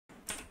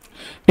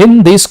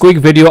In this quick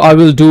video, I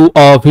will do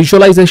a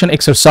visualization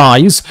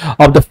exercise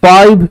of the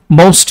 5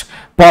 most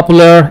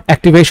popular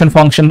activation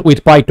functions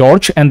with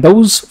PyTorch, and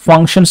those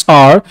functions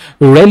are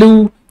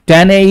ReLU,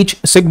 Tanh,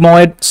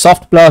 Sigmoid,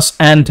 Soft Plus,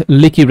 and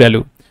Leaky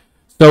ReLU.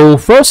 So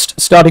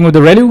first, starting with the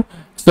ReLU.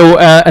 So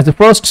as the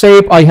first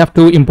step, I have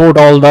to import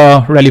all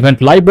the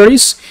relevant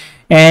libraries,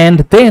 and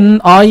then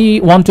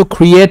I want to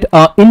create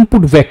an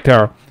input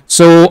vector.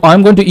 So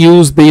I'm going to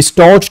use this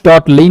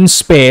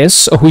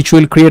torch.linspace, which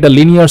will create a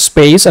linear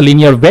space, a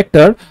linear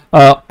vector,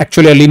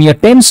 actually a linear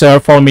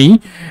tensor for me.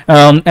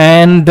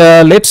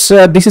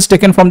 This is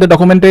taken from the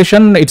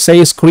documentation. It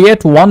says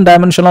create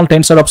one-dimensional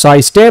tensor of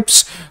size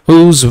steps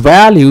whose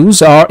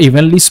values are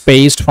evenly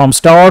spaced from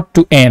start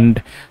to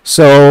end.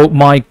 So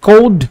my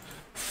code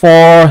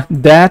for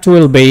that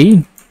will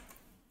be,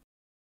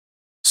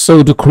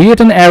 so to create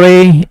an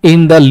array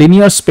in the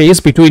linear space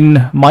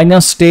between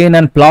 -10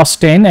 and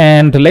 +10,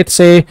 and let's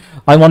say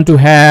I want to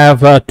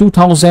have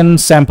 2000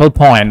 sample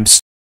points.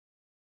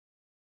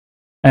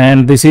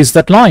 And this is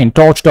that line,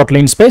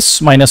 torch.linspace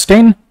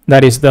 -10,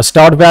 that is the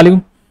start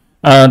value,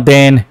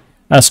 then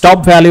a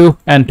stop value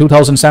and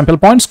 2000 sample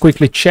points.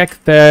 Quickly check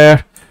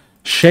the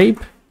shape.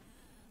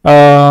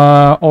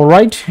 All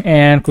right,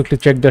 and quickly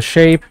check the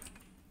shape.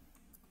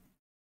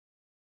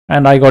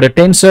 And I got a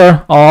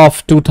tensor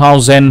of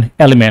 2000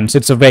 elements.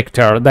 It's a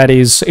vector, that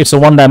is, it's a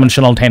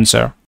one-dimensional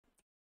tensor.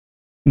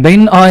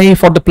 Then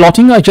for the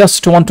plotting, I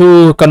just want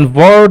to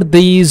convert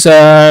these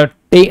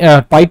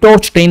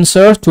PyTorch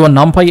tensor to a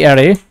NumPy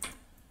array.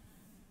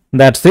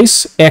 That's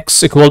this,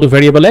 x equal to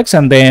variable x,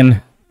 and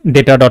then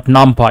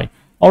data.numpy.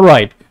 All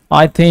right,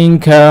 I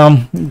think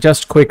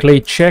just quickly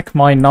check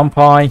my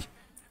NumPy.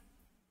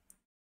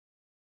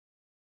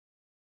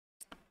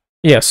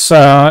 Yes,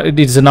 it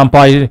is a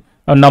NumPy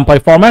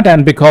format,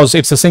 and because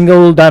it's a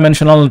single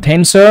dimensional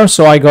tensor,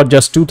 so I got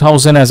just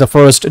 2000 as a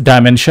first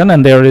dimension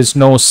and there is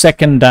no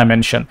second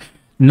dimension.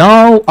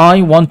 Now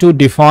I want to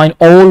define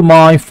all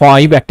my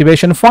 5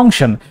 activation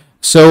function.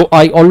 So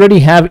I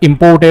already have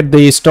imported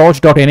the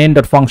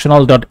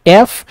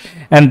torch.nn.functional.f,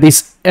 and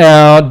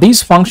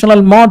this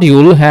functional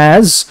module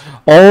has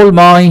all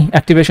my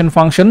activation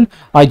function.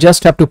 I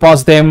just have to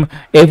pass them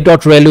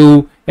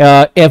f.relu,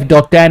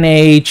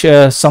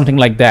 f.tanh, something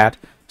like that.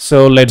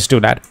 So let's do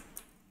that.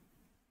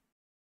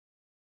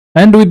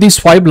 And with these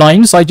 5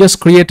 lines, I just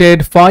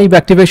created 5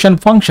 activation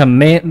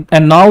function,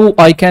 and now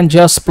I can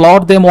just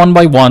plot them one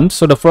by one.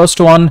 So the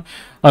first one,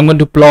 I'm going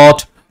to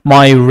plot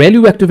my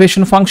ReLU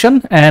activation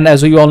function, and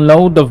as you all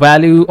know, the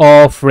value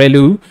of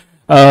ReLU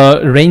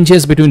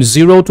ranges between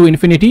 0 to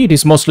infinity. It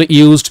is mostly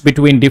used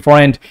between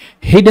different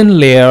hidden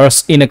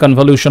layers in a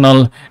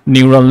convolutional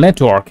neural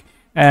network.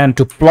 And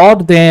to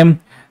plot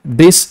them,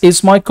 this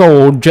is my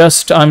code.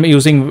 Just I'm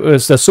using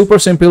the super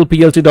simple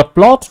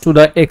plt.plot. To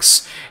the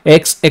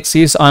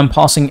x-axis I'm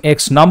passing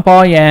x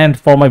numpy, and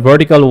for my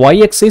vertical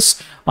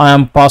y-axis I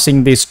am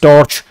passing this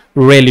torch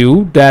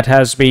ReLU that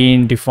has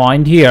been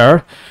defined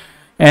here,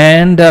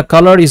 and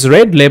color is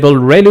red, label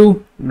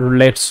ReLU.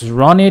 Let's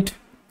run it,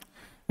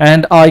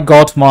 and I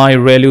got my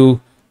ReLU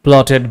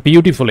plotted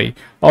beautifully.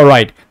 All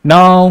right,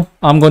 now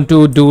I'm going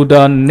to do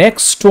the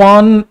next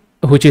one,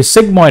 which is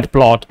Sigmoid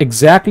plot.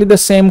 Exactly the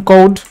same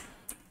code,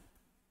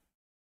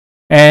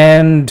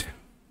 and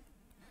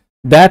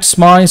that's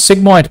my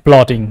Sigmoid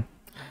plotting.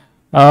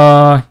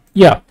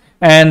 Yeah,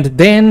 and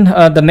then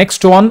the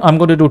next one, I'm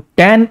going to do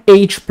Tanh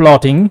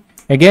plotting.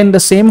 Again, the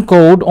same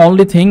code,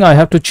 only thing I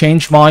have to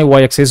change my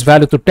y-axis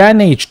value to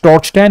Tanh,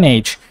 torch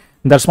Tanh.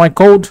 That's my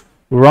code.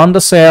 Run the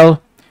cell,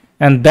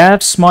 and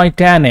that's my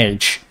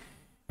Tanh.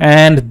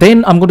 And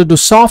then I'm going to do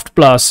Soft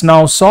Plus.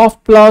 Now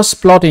Soft Plus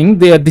plotting,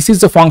 this is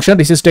the function,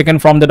 this is taken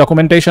from the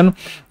documentation,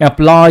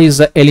 applies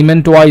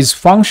element-wise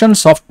function.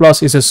 Soft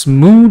Plus is a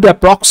smooth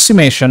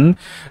approximation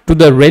to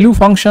the ReLU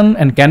function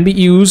and can be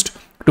used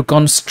to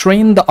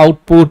constrain the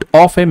output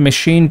of a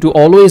machine to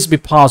always be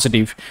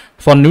positive.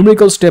 For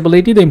numerical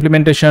stability, the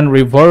implementation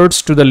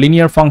reverts to the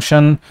linear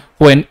function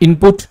when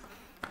input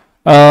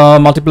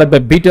multiplied by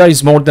beta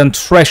is more than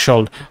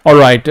threshold. All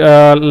right,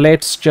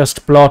 let's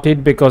just plot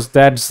it because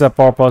that's the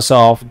purpose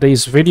of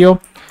this video.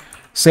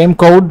 Same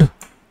code,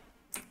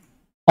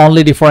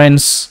 only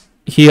difference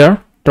here,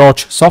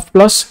 torch Soft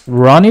Plus.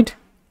 Run it,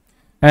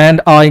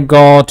 and I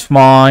got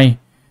my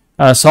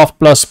Soft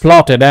Plus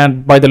plotted,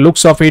 and by the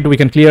looks of it we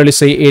can clearly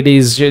say it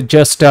is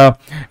just a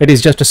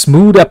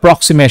smooth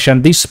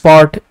approximation. This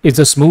part is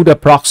a smooth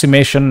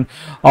approximation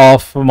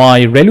of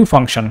my ReLU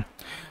function.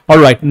 All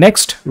right,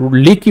 next,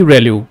 Leaky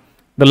ReLU,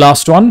 the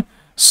last one.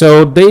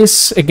 So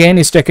this again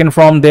is taken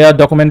from their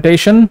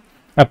documentation,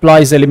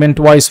 applies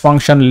element-wise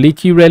function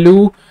Leaky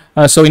ReLU.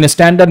 So in a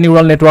standard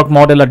neural network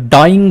model, a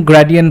dying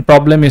gradient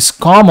problem is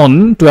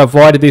common. To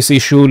avoid this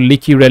issue,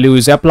 Leaky ReLU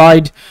is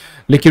applied.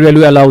 Leaky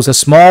ReLU allows a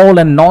small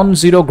and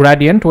non-zero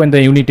gradient when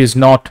the unit is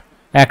not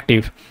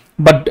active.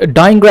 But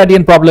dying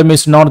gradient problem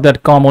is not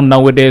that common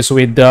nowadays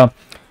with the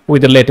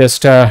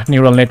latest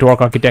neural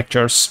network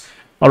architectures.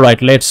 All right,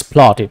 let's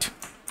plot it.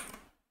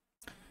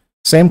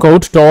 Same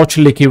code, torch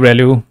Leaky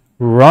ReLU,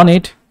 run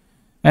it,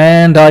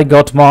 and I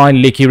got my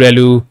leaky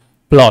ReLU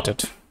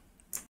plotted.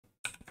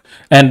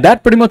 And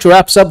that pretty much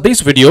wraps up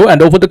this video,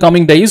 and over the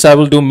coming days I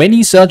will do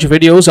many such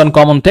videos on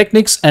common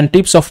techniques and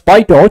tips of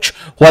PyTorch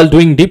while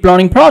doing deep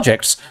learning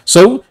projects.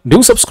 So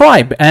do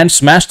subscribe and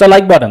smash the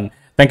like button.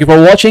 Thank you for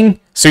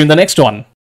watching. See you in the next one.